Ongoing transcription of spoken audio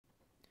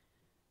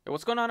Hey,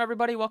 what's going on,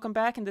 everybody? Welcome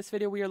back. In this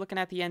video, we are looking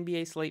at the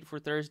NBA slate for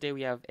Thursday.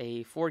 We have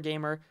a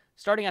 4-gamer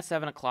starting at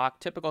 7 o'clock,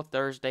 typical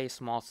Thursday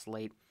small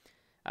slate.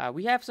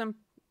 We have some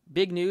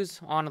big news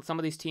on some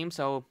of these teams,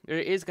 so there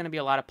is going to be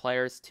a lot of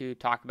players to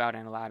talk about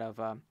and a lot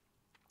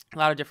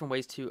of different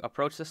ways to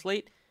approach the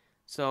slate.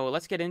 So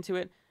let's get into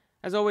it.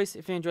 As always,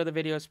 if you enjoy the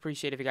videos,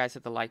 appreciate if you guys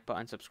hit the like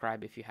button,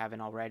 subscribe if you haven't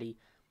already.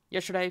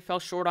 Yesterday, fell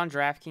short on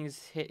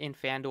DraftKings, hit in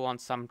Fanduel on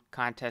some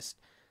contest.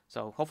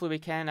 So hopefully we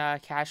can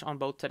cash on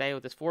both today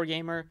with this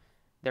 4-gamer.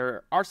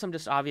 There are some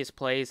just obvious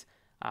plays,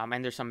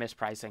 and there's some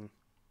mispricing.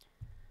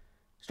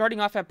 Starting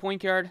off at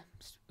point guard,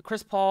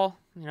 Chris Paul,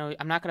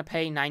 I'm not going to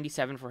pay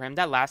 97 for him.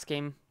 That last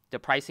game, the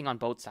pricing on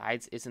both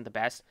sides isn't the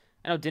best.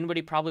 I know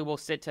Dinwiddie probably will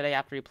sit today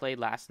after he played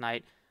last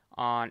night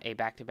on a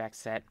back-to-back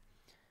set.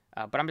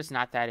 But I'm just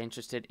not that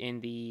interested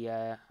in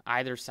the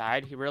either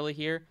side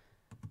here.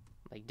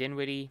 Like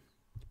Dinwiddie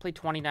played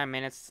 29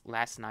 minutes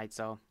last night,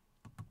 so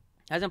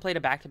hasn't played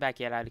a back-to-back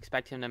yet. I'd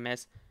expect him to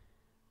miss.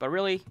 But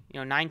really,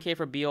 9K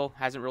for Beal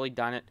hasn't really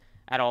done it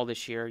at all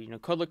this year.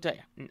 Could look to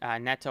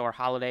Neto or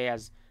Holiday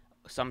as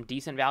some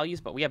decent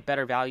values, but we have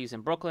better values in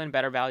Brooklyn,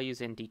 better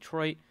values in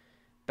Detroit,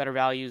 better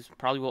values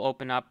probably will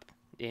open up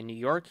in New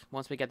York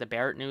once we get the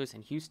Barrett news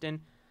in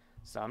Houston.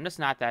 So I'm just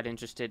not that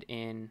interested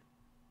in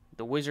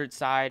the Wizards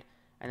side.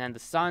 And then the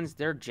Suns,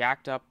 they're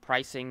jacked up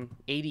pricing.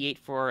 88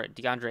 for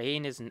DeAndre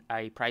Ayton is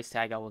a price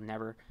tag I will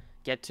never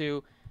get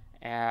to.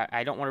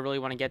 I don't really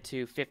want to get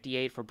to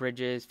 58 for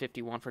Bridges,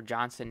 51 for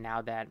Johnson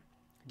now that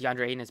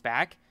DeAndre Ayton is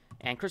back.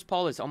 And Chris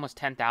Paul is almost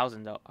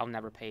 10,000 though. I'll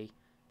never pay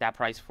that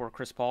price for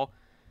Chris Paul.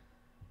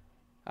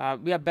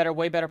 We have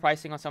way better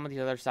pricing on some of these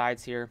other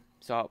sides here.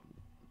 So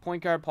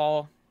point guard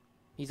Paul,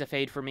 he's a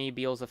fade for me.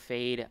 Beal's a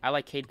fade. I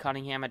like Cade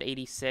Cunningham at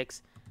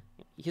 86.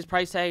 His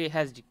price tag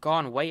has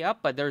gone way up,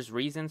 but there's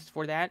reasons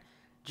for that.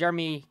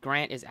 Jeremy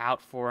Grant is out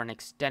for an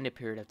extended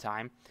period of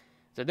time.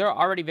 So they're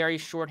already very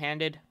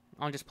short-handed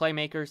on just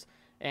playmakers,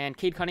 and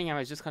Cade Cunningham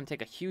is just going to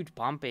take a huge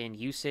bump in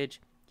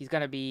usage. He's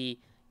going to be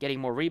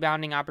getting more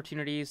rebounding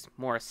opportunities,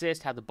 more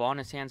assists, have the ball in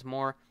his hands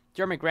more.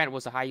 Jeremy Grant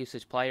was a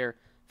high-usage player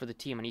for the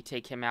team, and you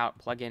take him out,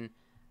 plug in,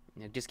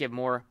 just give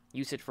more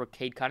usage for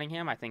Cade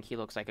Cunningham. I think he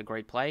looks like a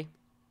great play.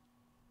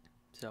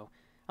 So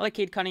I like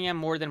Cade Cunningham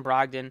more than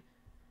Brogdon.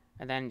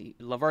 And then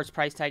LeVert's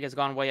price tag has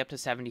gone way up to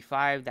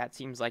 75. That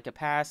seems like a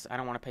pass. I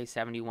don't want to pay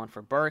 71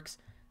 for Burks.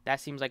 That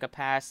seems like a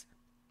pass.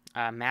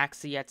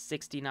 Maxey at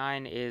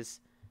 69 it's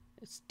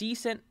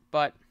decent,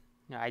 but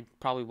I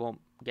probably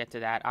won't get to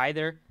that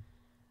either.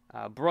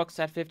 Brooks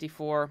at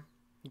 54.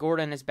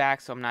 Gordon is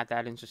back, so I'm not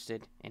that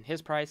interested in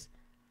his price.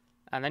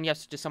 And then you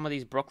have just some of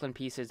these Brooklyn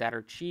pieces that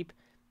are cheap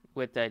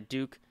with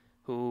Duke,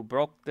 who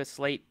broke the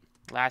slate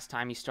last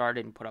time he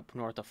started and put up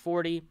north of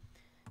 40.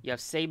 You have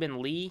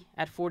Saban Lee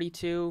at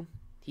 42.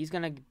 He's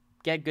going to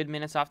get good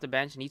minutes off the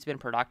bench, and he's been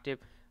productive.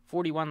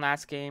 41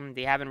 last game.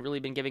 They haven't really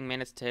been giving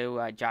minutes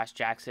to Josh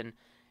Jackson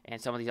and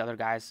some of these other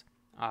guys.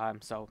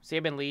 So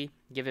Saban Lee,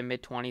 give him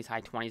mid-20s, high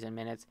 20s in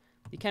minutes.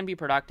 He can be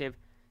productive.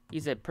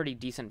 He's a pretty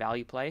decent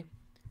value play.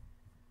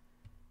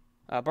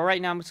 But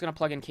right now I'm just going to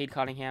plug in Cade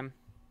Cunningham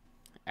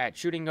at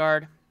shooting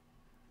guard.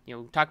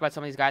 Talk about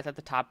some of these guys at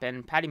the top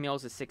end. Patty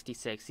Mills is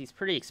 66. He's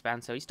pretty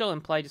expensive. He's still in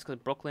play just because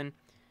Brooklyn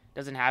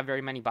doesn't have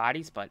very many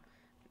bodies, but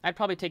I'd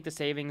probably take the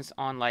savings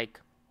on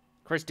like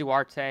Chris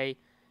Duarte.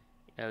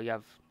 You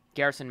have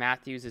Garrison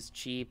Matthews is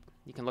cheap.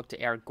 You can look to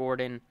Eric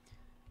Gordon,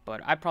 but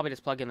I'd probably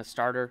just plug in the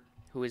starter,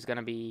 who is going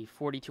to be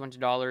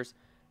 $4,200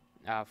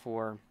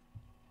 for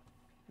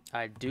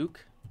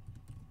Duke.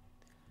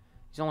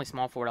 He's only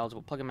small forward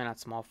eligible. Plug him in at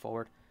small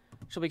forward.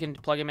 So we can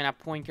plug him in at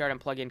point guard and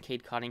plug in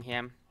Cade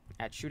Cunningham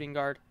at shooting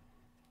guard.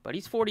 But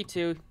he's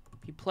 42.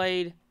 He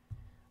played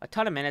a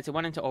ton of minutes. It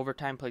went into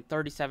overtime, played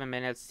 37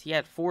 minutes. He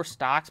had 4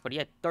 stocks, but he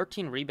had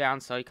 13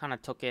 rebounds, so he kind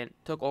of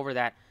took over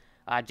that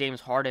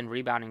James Harden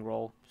rebounding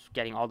role,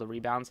 getting all the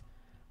rebounds.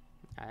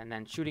 And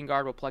then shooting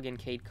guard, we'll plug in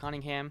Cade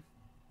Cunningham.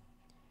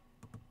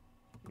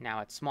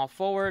 Now at small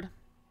forward,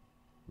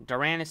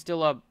 Durant is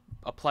still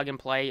a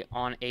plug-and-play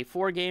on a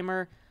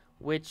 4-gamer,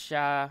 which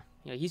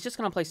he's just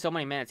going to play so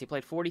many minutes. He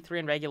played 43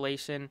 in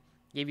regulation,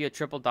 gave you a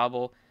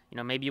triple-double.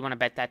 Maybe you want to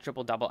bet that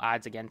triple-double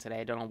odds again today.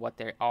 I don't know what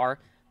they are,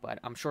 but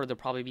I'm sure they'll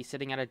probably be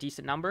sitting at a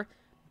decent number.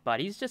 But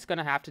he's just going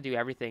to have to do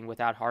everything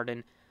without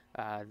Harden.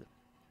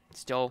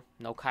 Still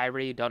no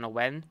Kyrie. Don't know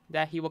when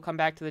that he will come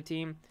back to the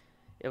team.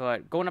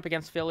 Going up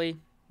against Philly,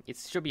 it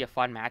should be a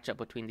fun matchup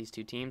between these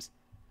two teams.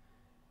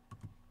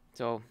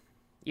 So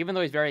even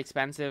though he's very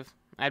expensive,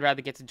 I'd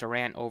rather get to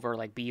Durant over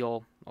like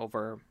Beal,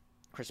 over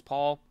Chris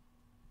Paul.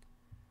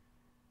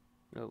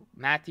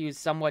 Matthews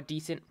somewhat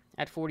decent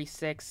at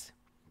 46,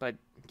 but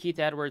Keith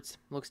Edwards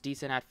looks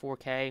decent at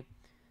 4K.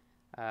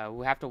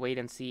 We'll have to wait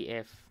and see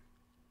if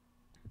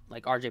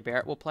like RJ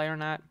Barrett will play or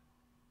not.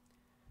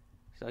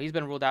 So he's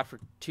been ruled out for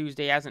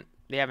Tuesday.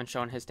 They haven't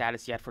shown his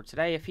status yet for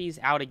today. If he's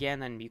out again,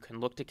 then you can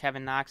look to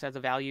Kevin Knox as a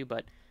value,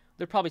 but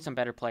there's probably some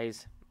better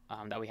plays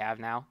that we have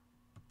now.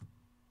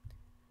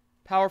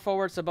 Power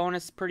forward,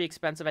 Sabonis, pretty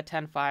expensive at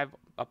 10.5.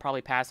 I'll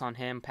probably pass on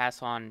him,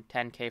 pass on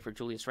 10K for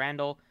Julius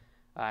Randle.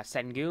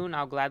 Sengun,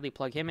 I'll gladly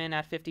plug him in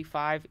at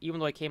 55, even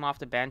though he came off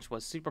the bench,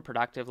 was super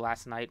productive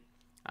last night.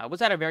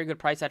 Was at a very good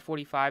price at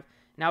 45.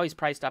 Now he's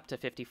priced up to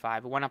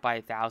 55. It went up by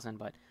 1,000,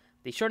 but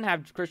they shouldn't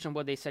have Christian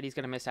Wood. They said he's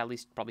going to miss at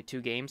least probably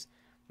 2 games.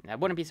 I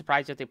wouldn't be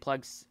surprised if they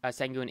plug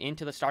Sengun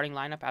into the starting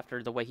lineup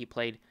after the way he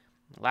played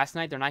last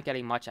night. They're not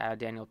getting much out of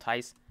Daniel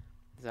Tice.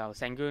 So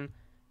Sengun,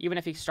 even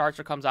if he starts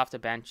or comes off the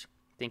bench,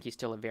 I think he's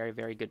still a very,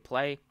 very good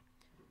play.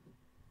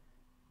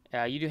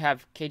 You do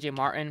have KJ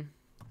Martin.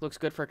 Looks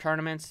good for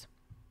tournaments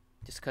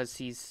just because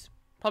he's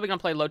probably going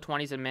to play low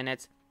 20s in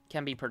minutes.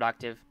 Can be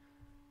productive.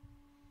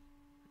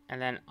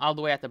 And then all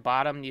the way at the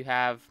bottom, you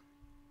have,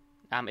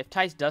 if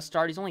Tice does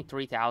start, he's only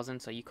 3,000,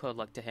 so you could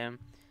look to him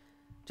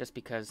just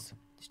because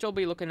you still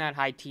be looking at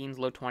high teens,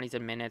 low 20s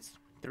in minutes.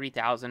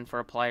 3,000 for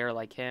a player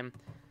like him.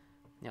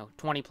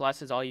 20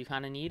 plus is all you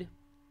kind of need.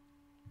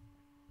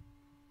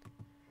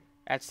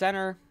 At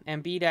center,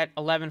 Embiid at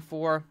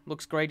 11-4.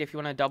 Looks great if you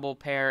want to double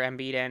pair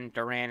Embiid and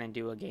Durant and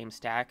do a game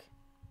stack.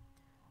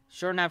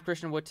 Sure enough,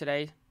 Christian Wood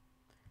today.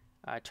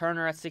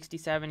 Turner at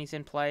 67, he's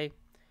in play.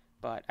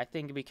 But I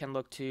think we can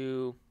look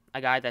to a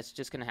guy that's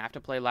just going to have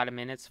to play a lot of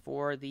minutes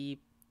for the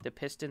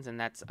Pistons, and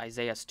that's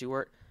Isaiah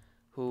Stewart,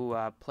 who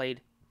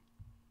played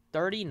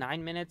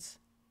 39 minutes.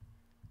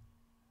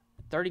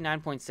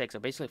 39.6, so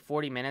basically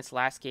 40 minutes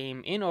last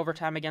game in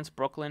overtime against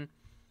Brooklyn.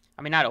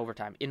 I mean, not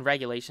overtime, in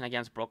regulation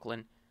against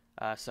Brooklyn.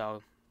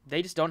 So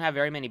they just don't have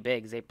very many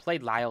bigs. They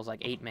played Lyles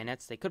like 8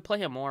 minutes. They could play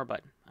him more,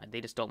 but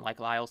they just don't like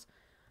Lyles.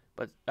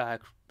 But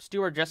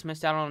Stewart just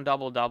missed out on a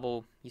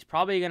double-double. He's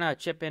probably going to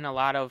chip in a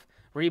lot of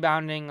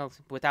rebounding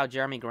without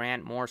Jeremy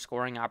Grant, more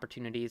scoring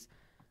opportunities.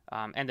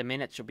 And the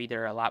minutes should be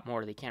there a lot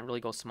more. They can't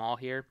really go small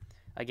here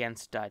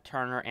against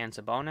Turner and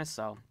Sabonis.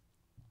 So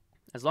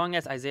as long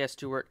as Isaiah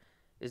Stewart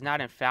is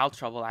not in foul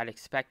trouble, I'd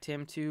expect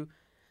him to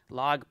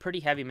log pretty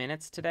heavy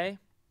minutes today.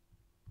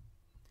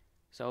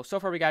 So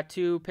far we got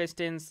 2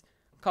 Pistons,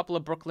 a couple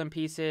of Brooklyn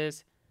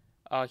pieces,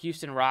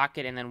 Houston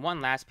Rocket, and then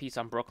one last piece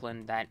on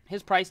Brooklyn that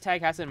his price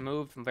tag hasn't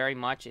moved very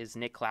much is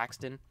Nick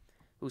Claxton,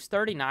 who's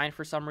 39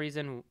 for some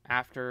reason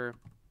after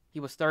he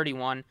was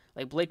 31.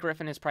 Like Blake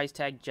Griffin, his price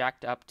tag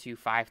jacked up to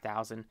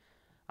 5,000,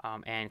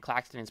 and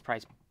Claxton, his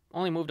price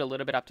only moved a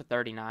little bit up to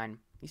 39.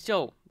 He's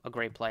still a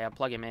great play. I'll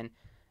plug him in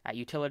at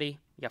utility.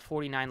 You got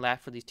 49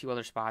 left for these 2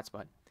 other spots,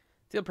 but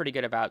feel pretty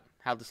good about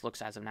how this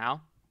looks as of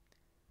now.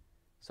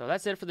 So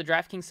that's it for the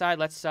DraftKings side.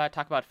 Let's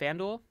talk about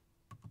FanDuel.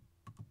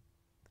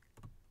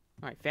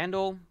 All right,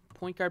 FanDuel,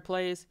 point guard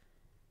plays.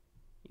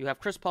 You have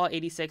Chris Paul,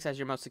 86 as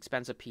your most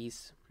expensive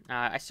piece.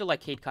 I still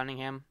like Cade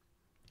Cunningham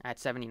at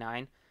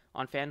 79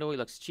 on FanDuel. He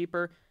looks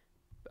cheaper.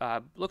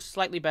 Looks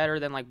slightly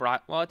better than like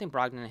well, I think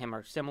Brogdon and him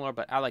are similar,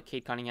 but I like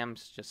Cade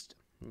Cunningham's just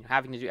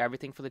having to do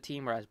everything for the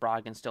team, whereas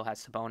Brogdon still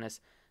has Sabonis,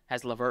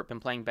 has LeVert been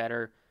playing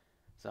better.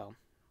 So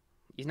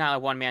he's not a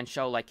one-man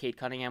show like Cade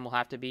Cunningham will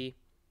have to be.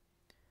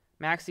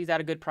 Maxi's at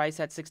a good price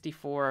at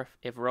 64.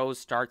 If Rose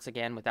starts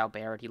again without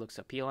Barrett, he looks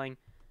appealing.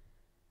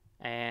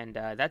 And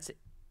that's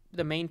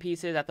the main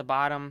pieces at the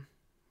bottom.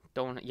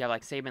 You have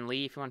like Saban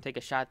Lee if you want to take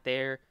a shot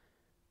there.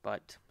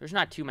 But there's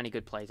not too many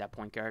good plays at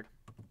point guard.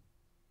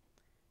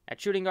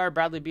 At shooting guard,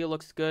 Bradley Beal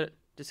looks good.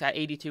 Just at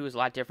 82 is a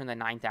lot different than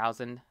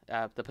 9,000.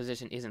 The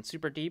position isn't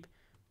super deep.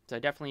 So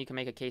definitely you can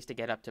make a case to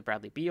get up to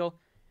Bradley Beal.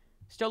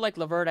 Still like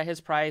LeVert at his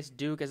price.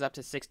 Duke is up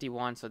to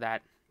 61, so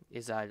that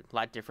is a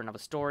lot different of a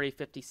story.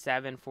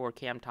 57 for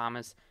Cam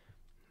Thomas.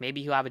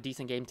 Maybe he'll have a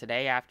decent game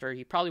today after.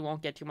 He probably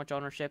won't get too much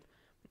ownership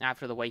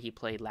after the way he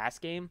played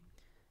last game.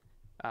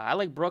 I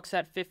like Brooks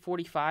at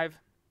 45.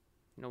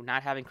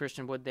 Not having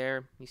Christian Wood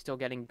there. He's still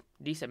getting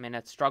decent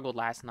minutes. Struggled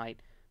last night,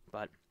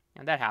 but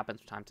that happens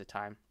from time to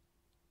time.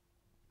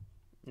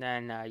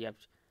 Then you have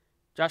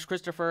Josh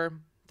Christopher,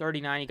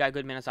 39. He got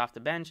good minutes off the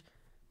bench,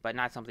 but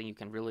not something you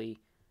can really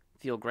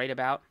feel great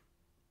about.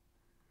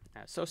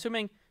 So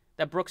assuming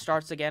that Brooks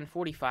starts again,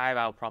 45,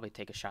 I'll probably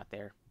take a shot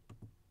there.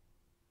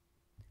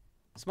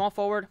 Small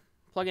forward,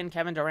 plug in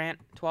Kevin Durant,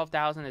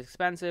 12,000 is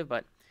expensive,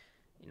 but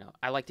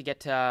I like to get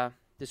to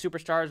the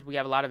superstars. We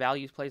have a lot of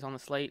value plays on the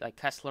slate, like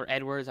Kessler,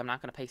 Edwards. I'm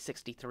not going to pay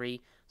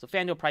 63. So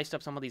FanDuel priced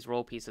up some of these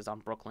role pieces on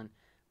Brooklyn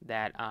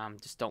that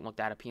just don't look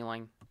that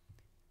appealing.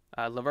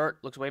 LeVert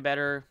looks way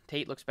better.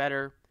 Tate looks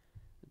better.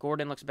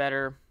 Gordon looks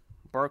better.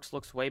 Burks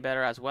looks way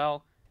better as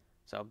well.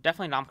 So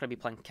definitely not going to be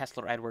playing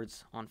Kessler,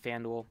 Edwards on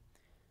FanDuel.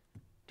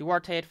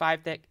 Duarte at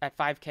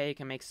 5K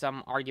can make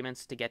some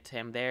arguments to get to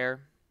him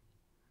there.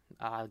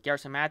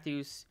 Garrison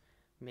Matthews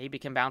maybe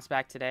can bounce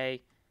back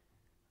today.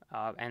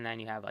 And then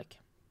you have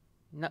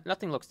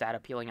nothing looks that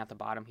appealing at the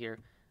bottom here.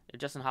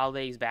 Justin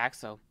Holiday's back,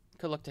 so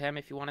could look to him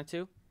if you wanted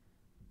to.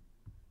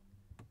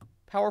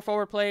 Power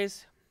forward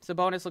plays.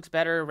 Sabonis looks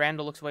better.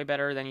 Randall looks way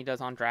better than he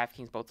does on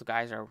DraftKings. Both the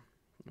guys are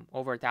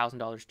over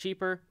 $1,000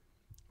 cheaper.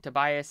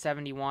 Tobias,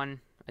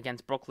 71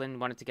 against Brooklyn.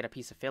 Wanted to get a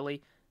piece of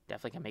Philly.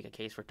 Definitely can make a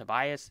case for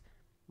Tobias.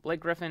 Blake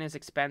Griffin is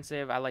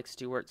expensive. I like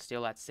Stewart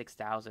still at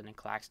 6,000, and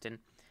Claxton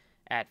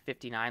at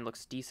 59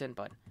 looks decent,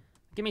 but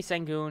give me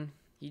Sengun.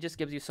 He just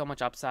gives you so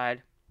much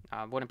upside.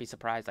 Wouldn't be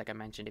surprised, like I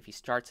mentioned, if he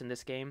starts in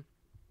this game.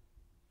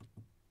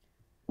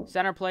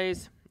 Center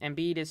plays,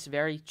 Embiid is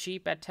very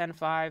cheap at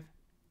 10.5.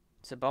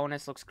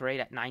 Sabonis looks great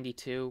at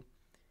 92.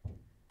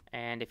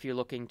 And if you're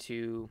looking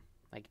to,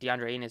 like,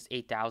 DeAndre Ayton is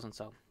 8,000,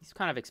 so he's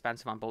kind of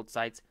expensive on both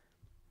sides.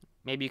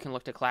 Maybe you can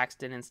look to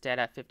Claxton instead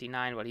at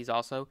 59, but he's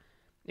also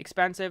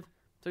expensive.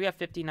 So we have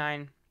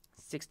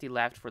 59.60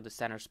 left for the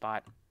center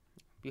spot.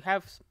 You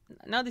have,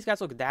 none of these guys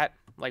look that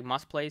like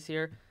must plays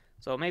here.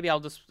 So maybe I'll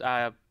just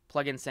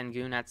plug in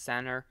Sengun at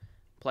center,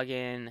 plug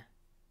in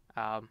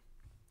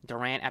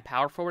Durant at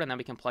power forward, and then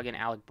we can plug in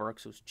Alec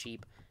Burks, who's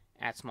cheap,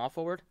 at small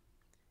forward.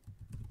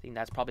 I think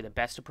that's probably the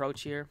best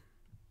approach here.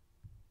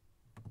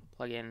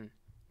 Plug in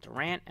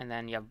Durant, and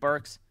then you have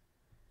Burks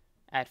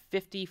at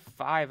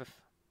 55.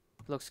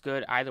 Looks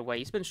good either way.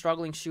 He's been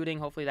struggling shooting.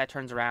 Hopefully that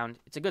turns around.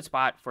 It's a good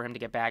spot for him to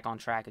get back on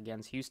track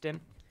against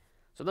Houston.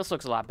 So this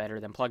looks a lot better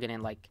than plugging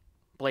in like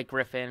Blake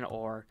Griffin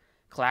or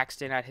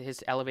Claxton at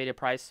his elevated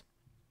price.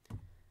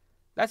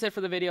 That's it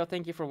for the video.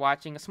 Thank you for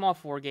watching. A small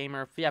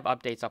 4-gamer. If you have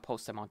updates, I'll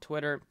post them on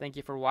Twitter. Thank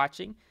you for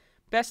watching.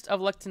 Best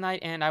of luck tonight,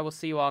 and I will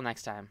see you all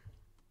next time.